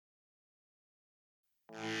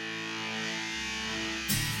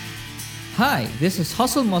Hi, this is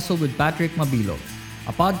Hustle Muscle with Patrick Mabilo,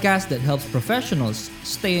 a podcast that helps professionals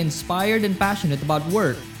stay inspired and passionate about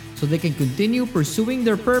work so they can continue pursuing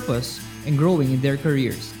their purpose and growing in their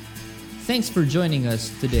careers. Thanks for joining us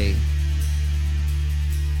today.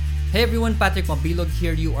 Hey everyone, Patrick Mabilog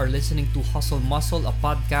here. You are listening to Hustle Muscle, a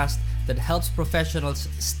podcast that helps professionals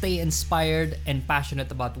stay inspired and passionate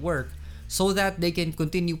about work so that they can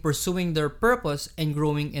continue pursuing their purpose and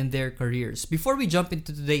growing in their careers. Before we jump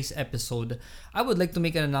into today's episode, I would like to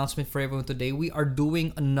make an announcement for everyone today. We are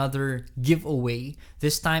doing another giveaway.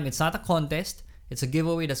 This time, it's not a contest. It's a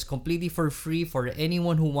giveaway that's completely for free for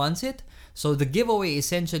anyone who wants it. So the giveaway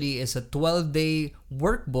essentially is a 12-day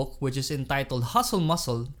workbook which is entitled Hustle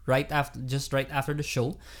Muscle right after the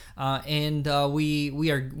show, it's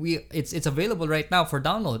available right now for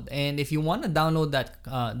download. And if you want to download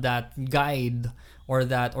that guide or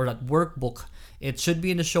that workbook, it should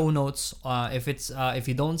be in the show notes. If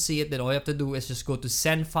you don't see it, then all you have to do is just go to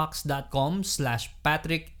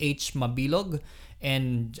sendfox.com/Patrick H Mabilog.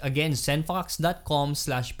 And again,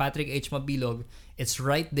 sendfox.com/Patrick H Mabilog. It's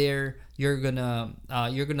right there. You're gonna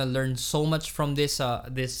learn so much from this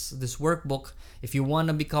workbook. If you want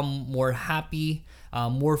to become more happy,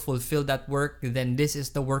 more fulfilled at work, then this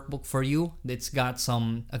is the workbook for you. It's got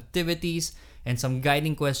some activities and some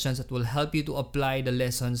guiding questions that will help you to apply the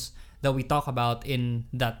lessons that we talk about in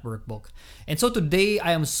that workbook. And so today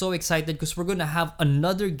I am so excited because we're gonna have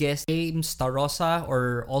another guest, James Tarrosa,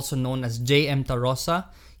 or also known as JM Tarrosa.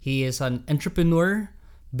 He is an entrepreneur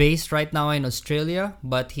based right now in Australia,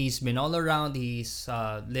 but he's been all around. He's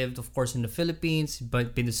lived, of course, in the Philippines,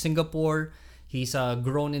 but been to Singapore. He's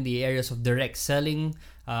grown in the areas of direct selling,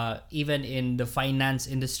 even in the finance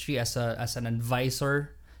industry as an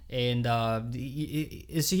advisor. And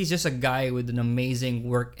he's just a guy with an amazing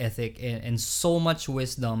work ethic and so much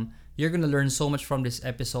wisdom. You're going to learn so much from this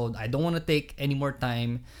episode. I don't want to take any more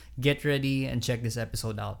time. Get ready and check this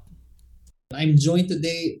episode out. I'm joined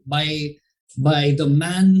today by the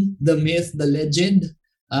man, the myth, the legend,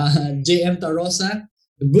 JM Tarrosa,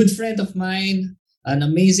 a good friend of mine, an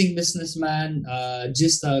amazing businessman,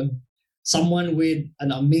 someone with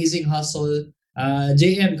an amazing hustle.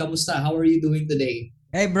 JM, kamusta? How are you doing today?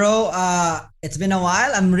 Hey bro, it's been a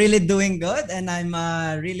while. I'm really doing good, and I'm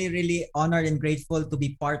really honored and grateful to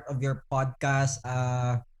be part of your podcast.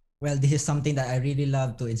 Well, this is something that I really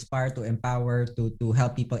love to inspire, to empower, to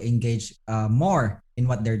help people engage more in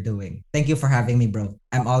what they're doing. Thank you for having me, bro.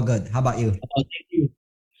 I'm all good. How about you?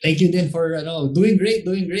 Thank you then for doing great.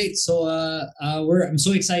 So I'm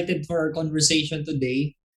so excited for our conversation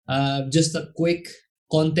today. Just a quick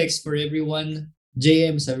context for everyone.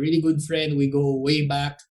 JM is a really good friend. We go way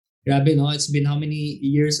back. Grabe, no? It's been how many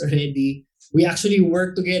years already? We actually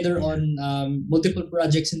worked together on multiple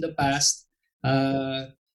projects in the past.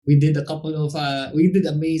 We did a couple of we did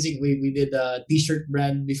amazing. We did a t-shirt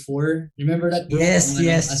brand before. Remember that? Bro? Yes.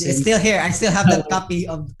 It's still here. I still have that copy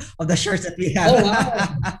of the shirts that we have. Oh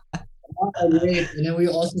wow. Great. And then we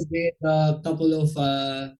also did a couple of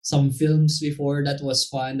some films before. That was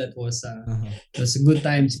fun. That was good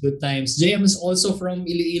times. JM is also from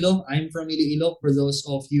Iloilo. I'm from Iloilo. For those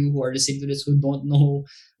of you who are listening to this who don't know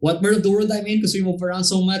what part of the world I'm in, because we move around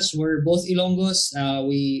so much. We're both Ilonggos.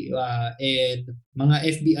 And mga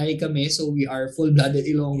FBI kami, so we are full-blooded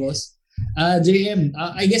Ilonggos. JM,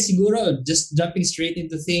 I guess siguro just jumping straight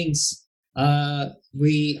into things. I'm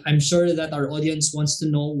sure that our audience wants to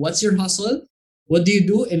know, what's your hustle, what do you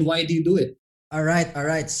do, and why do you do it? All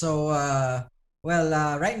right. So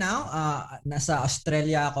right now nasa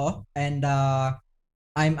Australia ako, and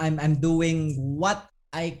I'm doing what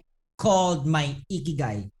I called my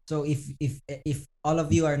ikigai. So if all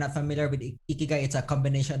of you are not familiar with ikigai, it's a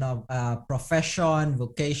combination of profession,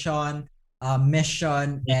 vocation,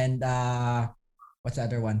 mission, and what's the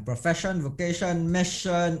other one? Profession, vocation,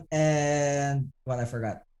 mission, and what I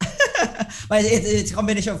forgot. But it's a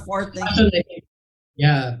combination of 4 things.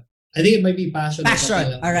 Yeah. I think it might be passion.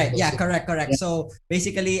 All right. Yeah, correct. Yeah. So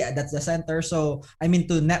basically, that's the center. So I'm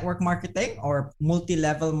into network marketing or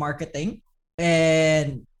multi-level marketing.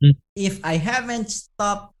 And if I haven't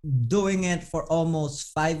stopped doing it for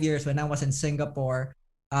almost 5 years, when I was in Singapore,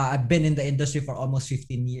 I've been in the industry for almost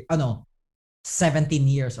 15 years. 17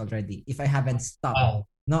 years already, if I haven't stopped.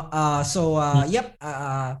 Wow. Yep.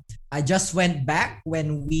 I just went back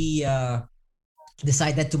when we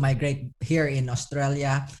decided to migrate here in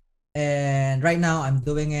Australia, and right now I'm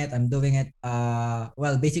doing it.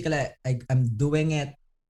 Basically I'm doing it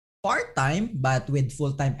part-time, but with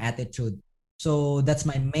full-time attitude. So that's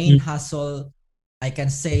my main hustle, I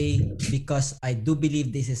can say, because I do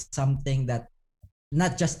believe this is something that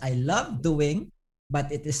not just I love doing, but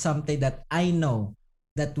it is something that I know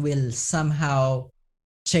that will somehow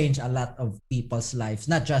change a lot of people's lives,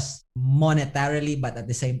 not just monetarily, but at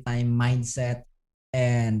the same time, mindset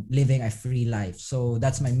and living a free life. So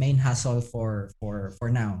that's my main hustle for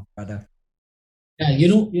now, brother. Yeah, you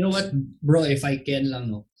know what, bro, if I can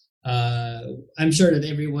lang, no. I'm sure that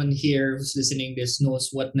everyone here who's listening this knows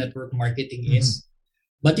what network marketing Mhm. is.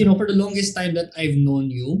 But for the longest time that I've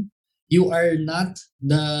known you, you are not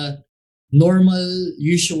the normal,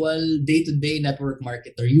 usual day-to-day network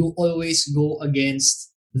marketer. You always go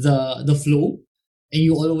against the flow, and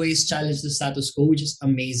you always challenge the status quo, which is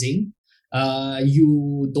amazing.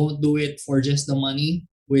 You don't do it for just the money,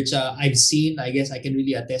 which I've seen. I guess I can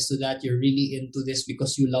really attest to that. You're really into this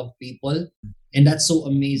because you love people, and that's so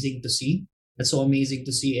amazing to see. That's so amazing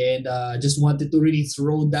to see, and just wanted to really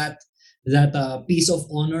throw that piece of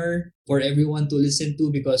honor for everyone to listen to,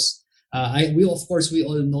 because we of course we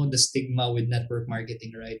all know the stigma with network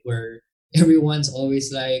marketing, right? Where everyone's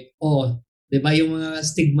always like, oh, di ba yung mga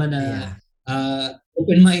stigma na Yeah.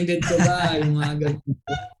 open-minded ka ba? Yung mga ganun.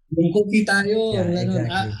 Yung cookie tayo, Yeah, ganun.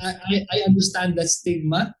 exactly. I understand that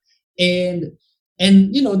stigma, and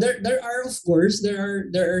there are, of course,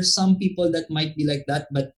 there are some people that might be like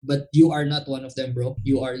that, but you are not one of them, bro.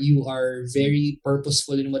 You are very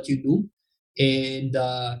purposeful in what you do, and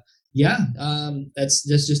yeah, that's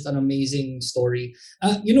just an amazing story.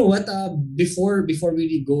 You know what? Before we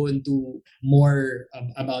really go into more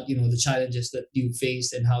about the challenges that you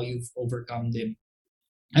faced and how you've overcome them,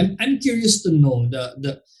 I'm curious to know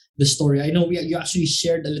the story. I know you actually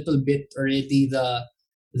shared a little bit already, the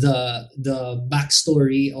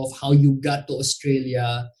backstory of how you got to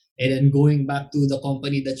Australia and then going back to the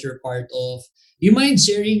company that you're part of. You mind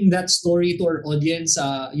sharing that story to our audience?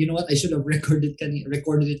 You know what? I should have recorded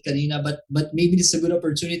it kanina, but maybe this is a good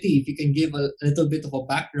opportunity if you can give a little bit of a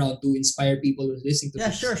background to inspire people who are listening to Yeah,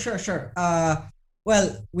 this. sure.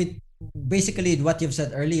 Well, with basically what you've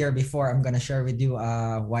said earlier before, I'm gonna share with you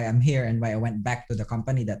why I'm here and why I went back to the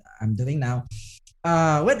company that I'm doing now.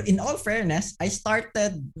 Well, in all fairness, I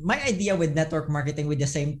started my idea with network marketing with the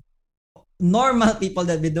same normal people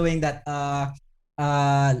that be doing that uh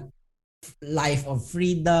life of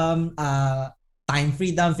freedom, time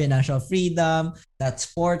freedom, financial freedom, that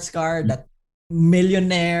sports car, that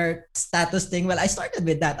millionaire status thing. Well, I started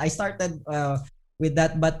with that. I started with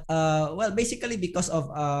that, but well, basically because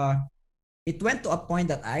of it went to a point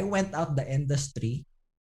that I went out the industry.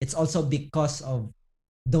 It's also because of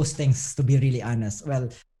those things, to be really honest. Well,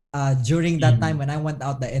 during that time when I went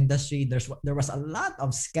out the industry, there was a lot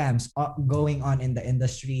of scams going on in the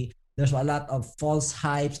industry. There's a lot of false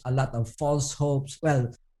hypes, a lot of false hopes. Well,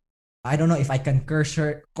 I don't know if I can curse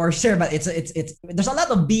her, but it's there's a lot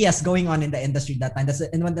of BS going on in the industry that time.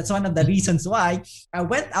 That's one of the reasons why I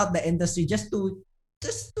went out the industry just to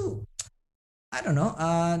I don't know,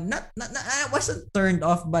 not I wasn't turned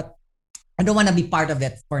off, but I don't want to be part of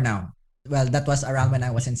it for now. Well, that was around when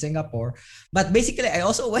I was in Singapore. But basically, I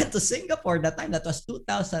also went to Singapore that time. That was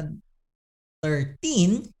 2013.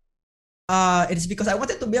 It is because I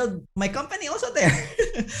wanted to build my company also there.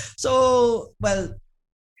 So, well,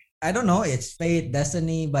 I don't know. It's fate,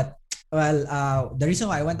 destiny, but well, the reason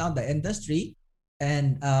why I went out the industry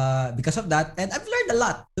and because of that, and I've learned a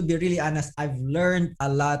lot. To be really honest, I've learned a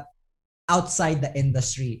lot outside the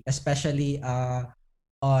industry, especially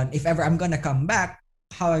on if ever I'm gonna come back,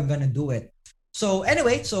 how I'm gonna do it. So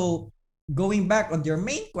anyway, so going back on your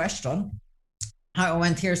main question, how I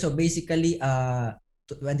went here. So basically,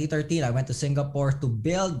 2013, I went to Singapore to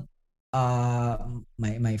build uh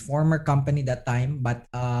my former company that time. But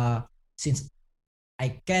since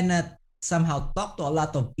I cannot somehow talk to a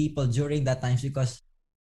lot of people during that times because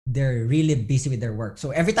they're really busy with their work.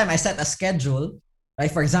 So every time I set a schedule,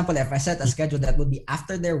 right? For example, if I set a schedule that would be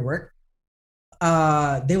after their work,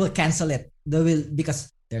 they will cancel it. They will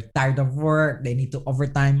because they're tired of work. They need to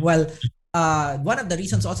overtime. Well, one of the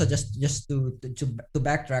reasons also just to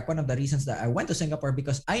backtrack. One of the reasons that I went to Singapore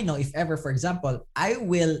because I know if ever, for example, I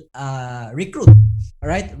will recruit. All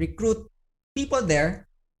right, recruit people there.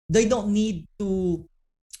 They don't need to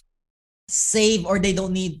save or they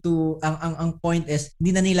don't need to ang point is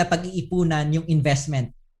hindi na nila pag-iipunan yung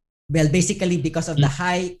investment. Well, basically because of the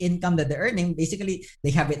high income that they're earning, basically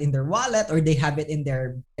they have it in their wallet or they have it in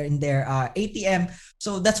their ATM.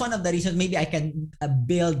 So that's one of the reasons maybe I can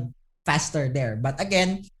build faster there. But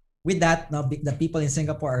again, with that, no, the people in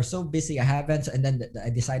Singapore are so busy. I haven't, and then I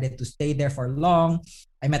decided to stay there for long.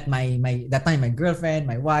 I met my that time my girlfriend,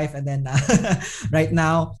 my wife, and then right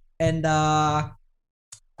now, and I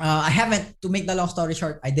haven't. To make the long story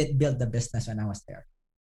short, I did build the business when I was there.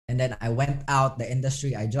 And then I went out the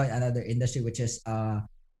industry. I joined another industry, which is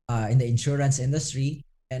in the insurance industry.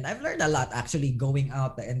 And I've learned a lot actually going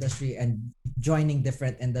out the industry and joining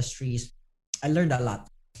different industries. I learned a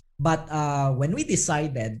lot. But when we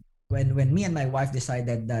decided, when me and my wife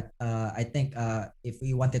decided that I think if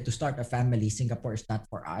we wanted to start a family, Singapore is not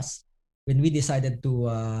for us. When we decided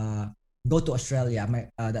to go to Australia,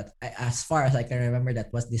 as far as I can remember,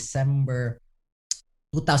 that was December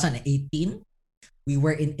 2018. We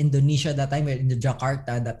were in Indonesia that time. We were in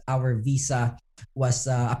Jakarta. That our visa was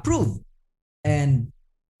approved, and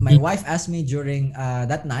my wife asked me during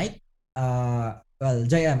that night, well,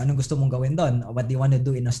 JM, anong gusto mong gawin doon? What do you want to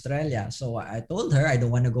do in Australia? So I told her I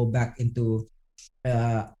don't want to go back into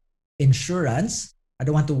insurance. I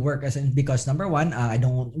don't want to work because number one,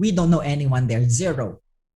 we don't know anyone there. Zero.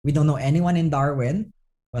 We don't know anyone in Darwin.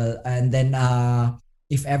 Well, and then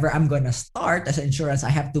if ever I'm gonna start as an insurance,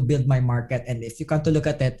 I have to build my market. And if you come to look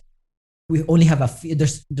at it, we only have a few,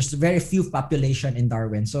 there's very few population in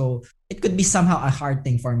Darwin. So it could be somehow a hard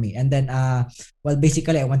thing for me. And then well,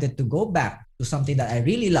 basically I wanted to go back to something that I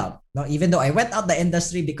really love. No, even though I went out the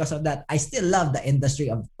industry because of that, I still love the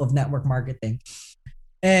industry of network marketing.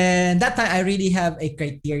 And that time I really have a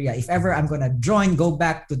criteria. If ever I'm gonna go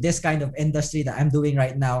back to this kind of industry that I'm doing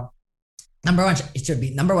right now, number one, it should be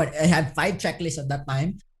number one. I had 5 checklists at that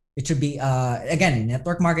time. It should be again in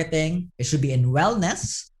network marketing. It should be in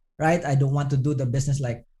wellness, right? I don't want to do the business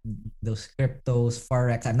like those cryptos,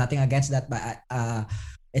 forex. I'm nothing against that, but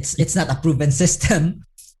it's not a proven system.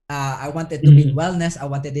 I wanted to be in wellness. I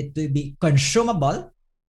wanted it to be consumable.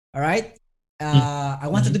 All right. I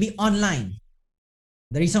wanted to be online.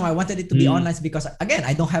 The reason why I wanted it to be online is because again,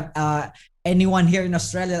 I don't have anyone here in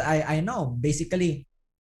Australia I know. Basically,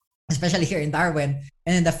 especially here in Darwin.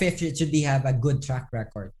 And then the fifth, it should have a good track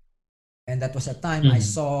record. And that was a time I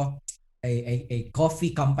saw a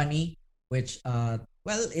coffee company, which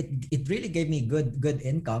well, it really gave me good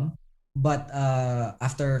income. But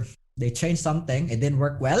after they changed something, it didn't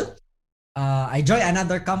work well. I joined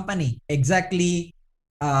another company exactly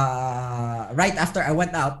right after I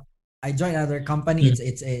went out. I joined another company.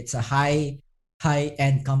 It's a high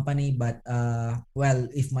end company, but well,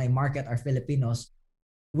 if my market are Filipinos,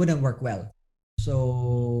 wouldn't work well.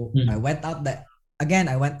 So I went out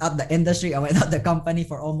the industry. I went out the company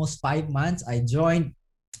for almost 5 months. I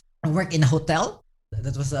worked in a hotel.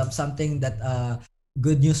 That was something that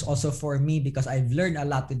good news also for me because I've learned a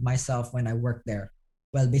lot with myself when I worked there.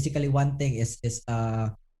 Well, basically one thing is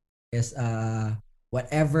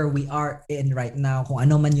whatever we are in right now, kung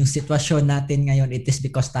ano man yung sitwasyon natin ngayon, it is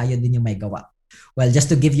because tayo din yung may gawa. Well, just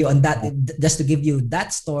to give you that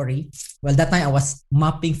story, well, that time I was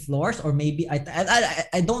mopping floors, or maybe I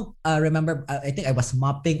don't remember. I think I was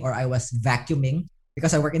mopping or I was vacuuming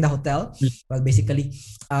because I work in the hotel. Well, basically,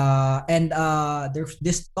 and there's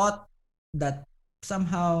this thought that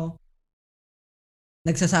somehow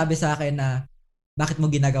nagsasabi sa akin na, bakit mo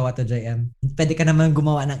ginagawa to, JM? Pwede ka naman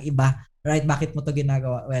gumawa ng iba, right? Bakit mo to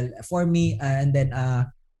ginagawa? Well, for me, and then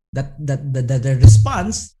the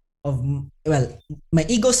response of, well, my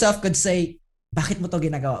ego self could say, bakit mo to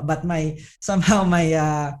ginagawa? But somehow my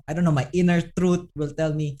I don't know, my inner truth will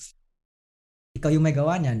tell me, ikaw yung may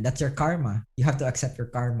gawa niyan. That's your karma. You have to accept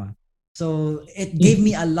your karma. So it gave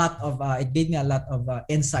me a lot of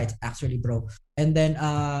insights actually, bro. And then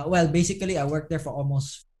well, basically I worked there for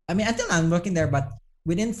almost, I mean, until now I'm working there, but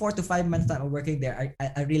within 4 to 5 months that I'm working there,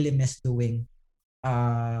 I really miss doing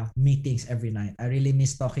meetings every night. I really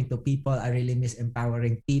miss talking to people. I really miss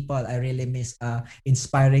empowering people. I really miss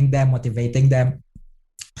inspiring them, motivating them,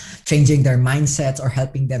 changing their mindsets, or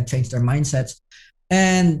helping them change their mindsets.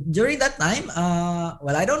 And during that time,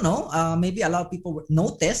 well, I don't know, maybe a lot of people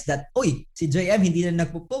noticed that, oy, si JM hindi na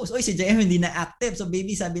nagpo-post. Oy, si JM hindi na active. So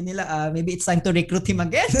maybe sabi nila, maybe it's time to recruit him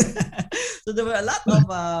again. So there were a lot of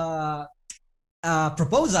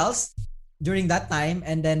proposals during that time.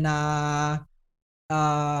 And then well,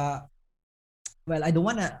 I don't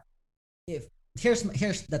want to, here's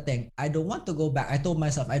the thing. I don't want to go back. I told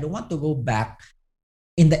myself, I don't want to go back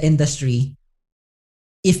in the industry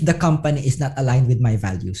if the company is not aligned with my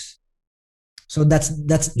values. So that's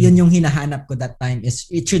yun yung hinahanap ko that time, is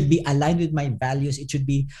it should be aligned with my values. It should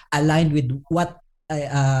be aligned with what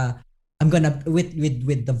I'm gonna with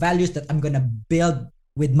the values that I'm gonna build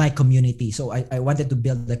with my community. So I wanted to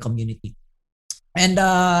build the community. And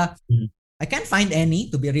I can't find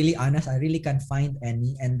any, to be really honest. I really can't find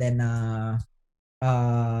any. And then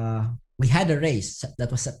we had a race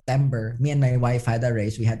that was September. Me and my wife had a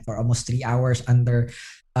race. We had for almost 3 hours under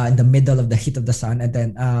in the middle of the heat of the sun. And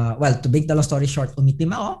then, well, to make the long story short,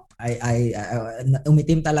 umitim ako.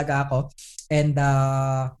 Umitim talaga ako. And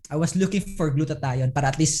I was looking for glutathione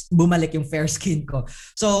para at least bumalik yung fair skin ko.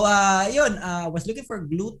 So, yun, I was looking for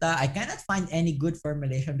gluta. I cannot find any good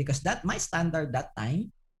formulation because that my standard that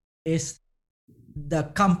time is the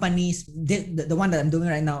company's the one that I'm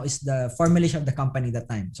doing right now is the formulation of the company that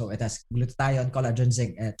time. So it has glutathione, collagen,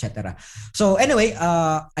 zinc, etc. So anyway,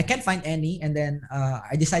 I can't find any, and then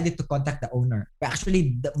I decided to contact the owner. But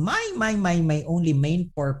actually, my only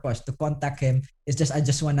main purpose to contact him is just I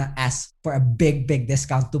just wanna ask for a big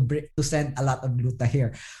discount to send a lot of gluta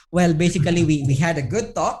here. Well, basically we had a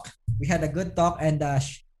good talk. And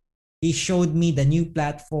he showed me the new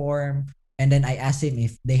platform. And then I asked him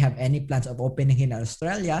if they have any plans of opening in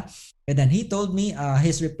Australia. And then he told me,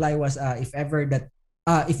 his reply was, if ever that,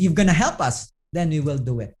 if you're going to help us, then we will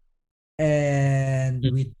do it. And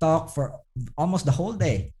we talked for almost the whole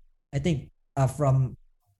day. I think from,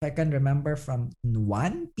 if I can remember, from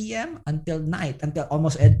 1 p.m. until night, until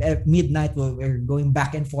almost at midnight, we were going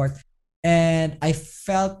back and forth. And I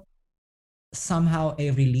felt somehow a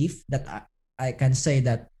relief that I can say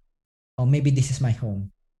that, oh, maybe this is my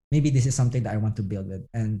home. Maybe this is something that I want to build with.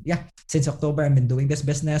 And yeah, since October, I've been doing this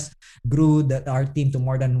business, grew our team to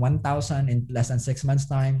more than 1,000 in less than 6 months'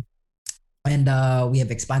 time. And we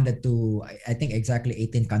have expanded to, I think, exactly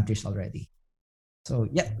 18 countries already. So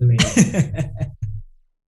yeah.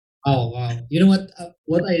 Oh, wow. You know what?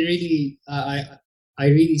 What I really,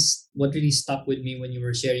 what really stuck with me when you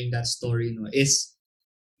were sharing that story,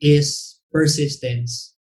 is persistence.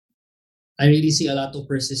 I really see a lot of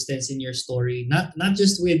persistence in your story. Not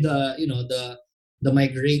just with the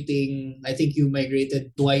migrating. I think you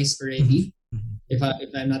migrated twice already, if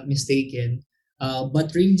I'm not mistaken.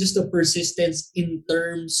 But really just the persistence in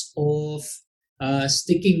terms of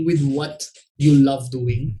sticking with what you love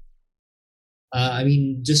doing. I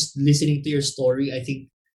mean, just listening to your story, I think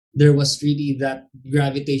there was really that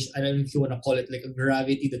gravitation. I don't know if you want to call it like a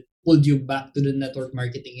gravity that pulled you back to the network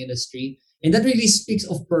marketing industry, and that really speaks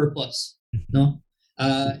of purpose. No,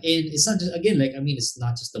 and it's not just, again, like, I mean, it's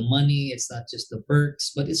not just the money, it's not just the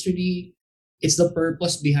perks, but it's really, it's the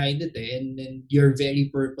purpose behind it, and you're very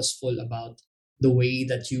purposeful about the way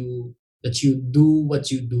that you do what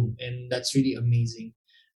you do, and that's really amazing,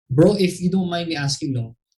 bro. If you don't mind me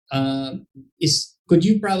asking, could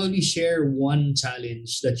you probably share one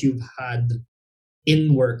challenge that you've had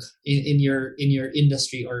in work, in your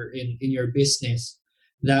industry, or in your business,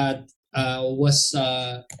 that was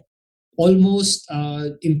almost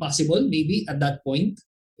impossible, maybe at that point?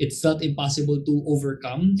 It felt impossible to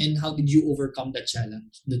overcome, and how did you overcome that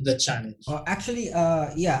challenge? The challenge. Actually,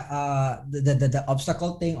 the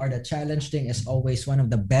obstacle thing or the challenge thing is always one of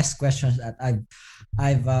the best questions that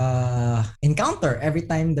I've encountered every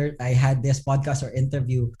time I had this podcast or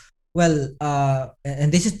interview. Well,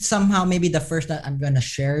 and this is somehow maybe the first that I'm gonna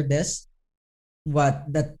share this.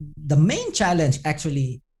 That the main challenge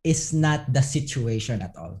actually is not the situation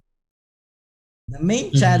at all. The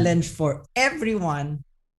main challenge for everyone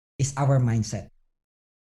is our mindset.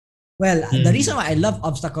 Well, the reason why I love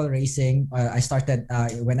obstacle racing, I started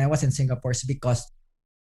when I was in Singapore, is because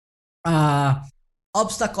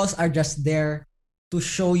obstacles are just there to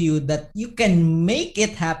show you that you can make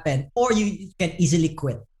it happen or you can easily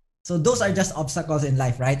quit. So those are just obstacles in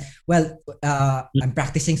life, right? Well, I'm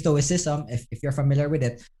practicing stoicism, if you're familiar with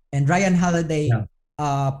it. And Ryan Holiday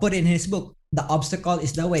put in his book, the obstacle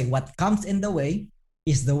is the way. What comes in the way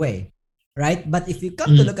is the way, right? But if you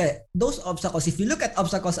come to look at those obstacles, if you look at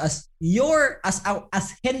obstacles as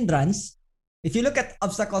hindrance, if you look at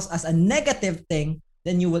obstacles as a negative thing,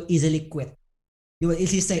 then you will easily quit. You will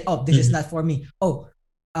easily say, "Oh, this is not for me." Oh,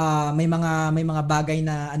 may mga bagay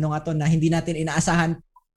na ano nga to na hindi natin inaasahan,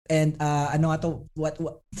 and ano nga to,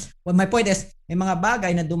 what my point is, may mga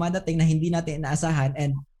bagay na dumadating na hindi natin inaasahan,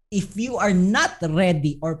 and if you are not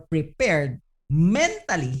ready or prepared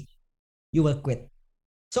mentally, you will quit.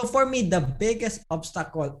 So for me, the biggest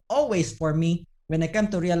obstacle always for me when I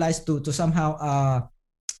come to realize to somehow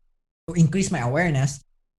to increase my awareness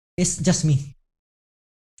is just me.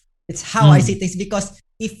 It's how I see things, because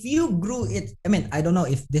if you grew it, I mean, I don't know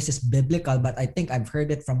if this is biblical, but I think I've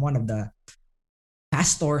heard it from one of the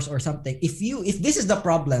pastors or something. If this is the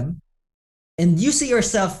problem and you see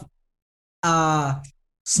yourself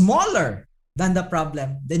smaller than the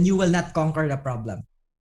problem, then you will not conquer the problem.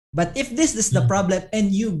 But if this is the problem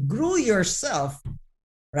and you grew yourself,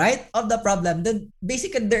 right, of the problem, then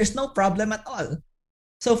basically there's no problem at all.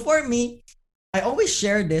 So for me, I always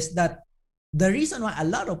share this, that the reason why a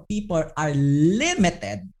lot of people are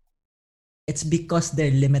limited, it's because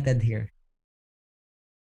they're limited here.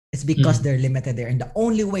 It's because they're limited there. And the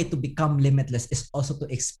only way to become limitless is also to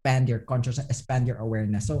expand your consciousness, expand your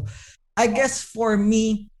awareness. So I guess for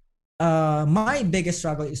me, my biggest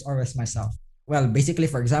struggle is always myself. Well, basically,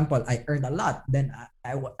 for example, I earned a lot. Then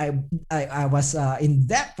I was in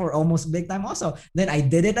debt for almost big time also. Then I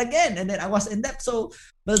did it again. And then I was in debt. So,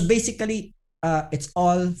 well, basically, it's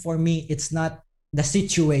all for me. It's not the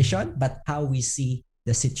situation, but how we see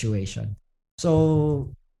the situation.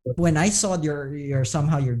 So when I saw your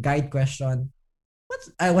somehow your guide question,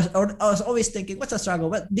 I was always thinking, what's a struggle?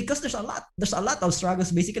 Well, because there's a lot of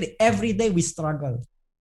struggles. Basically, every day we struggle,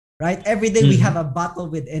 right? Every day we have a battle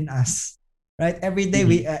within us, right? Every day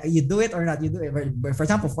we you do it or not, you do it. For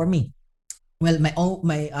example, for me, well,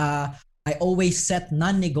 I always set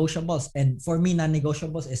non-negotiables, and for me,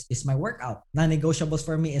 non-negotiables is my workout. Non-negotiables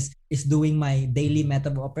for me is doing my daily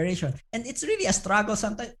method of operation, and it's really a struggle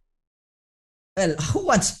sometimes. Well, who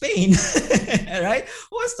wants pain, right?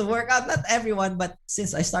 Who wants to work out? Not everyone, but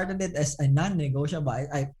since I started it as a non-negotiable,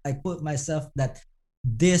 I put myself that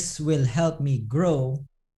this will help me grow,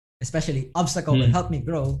 especially obstacle will help me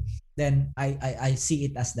grow. Then I see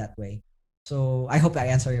it as that way. So I hope I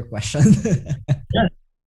answer your question.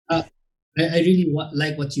 Yeah. I really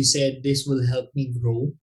like what you said. This will help me grow.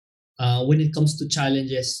 When it comes to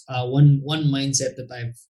challenges, one mindset that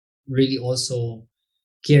I've really also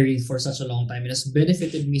carried for such a long time and has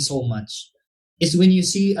benefited me so much is when you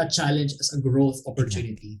see a challenge as a growth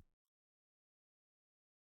opportunity.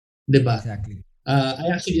 Diba? Exactly. I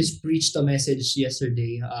actually just preached a message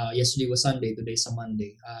yesterday. Yesterday was Sunday, today's a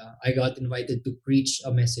Monday. I got invited to preach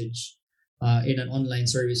a message in an online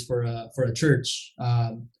service for a church.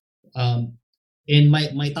 And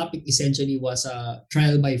my topic essentially was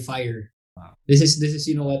trial by fire. Wow. This is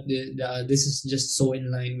you know what this is just so in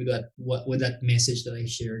line with that message that I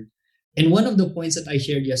shared. And one of the points that I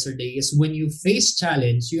shared yesterday is when you face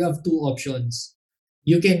challenge, you have two options.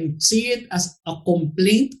 You can see it as a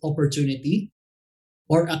complaint opportunity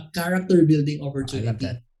or a character building opportunity. I love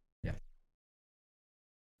that. Yeah.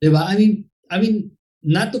 Diba? I mean,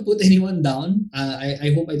 not to put anyone down.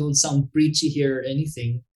 I hope I don't sound preachy here or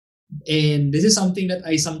anything. And this is something that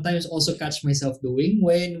I sometimes also catch myself doing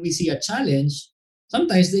when we see a challenge.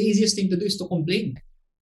 Sometimes the easiest thing to do is to complain.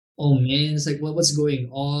 Oh man, it's like, well, what's going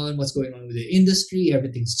on? What's going on with the industry?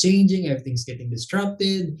 Everything's changing. Everything's getting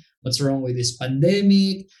disrupted. What's wrong with this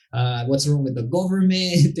pandemic? What's wrong with the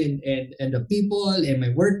government and the people and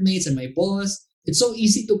my workmates and my boss? It's so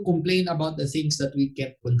easy to complain about the things that we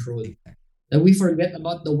can't control. That we forget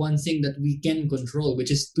about the one thing that we can control, which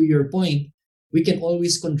is, to your point, we can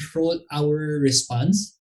always control our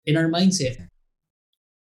response in our mindset.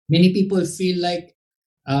 Many people feel like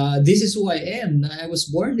this is who I am. I was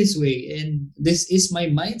born this way, and this is my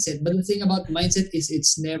mindset. But the thing about mindset is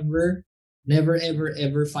it's never, ever,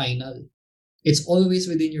 ever final. It's always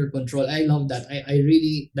within your control. I love that.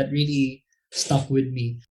 That really stuck with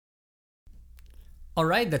me. All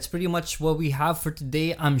right, that's pretty much what we have for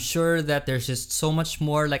today. I'm sure that there's just so much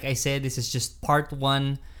more. Like I said, this is just part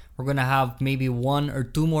one. We're gonna have maybe 1 or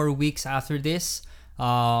 2 more weeks after this,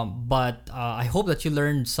 but I hope that you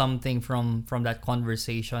learned something from that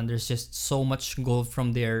conversation. There's just so much gold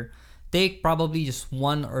from there. Take probably just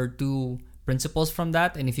 1 or 2 principles from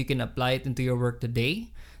that, and if you can apply it into your work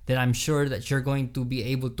today, then I'm sure that you're going to be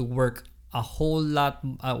able to work a whole lot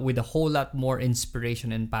with a whole lot more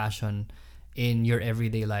inspiration and passion in your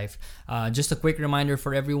everyday life. Just a quick reminder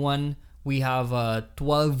for everyone: we have a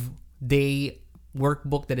 12-day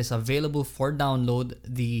workbook that is available for download.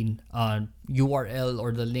 The URL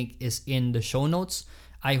or the link is in the show notes.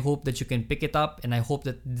 I hope that you can pick it up, and I hope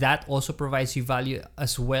that that also provides you value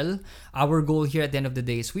as well. Our goal here at the end of the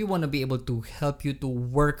day is we want to be able to help you to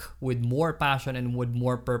work with more passion and with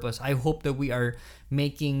more purpose. I hope that we are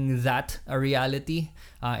making that a reality,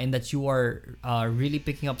 and that you are really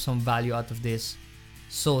picking up some value out of this.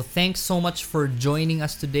 So thanks so much for joining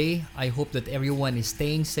us today. I hope that everyone is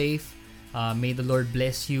staying safe. May the Lord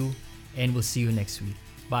bless you, and we'll see you next week.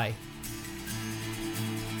 Bye.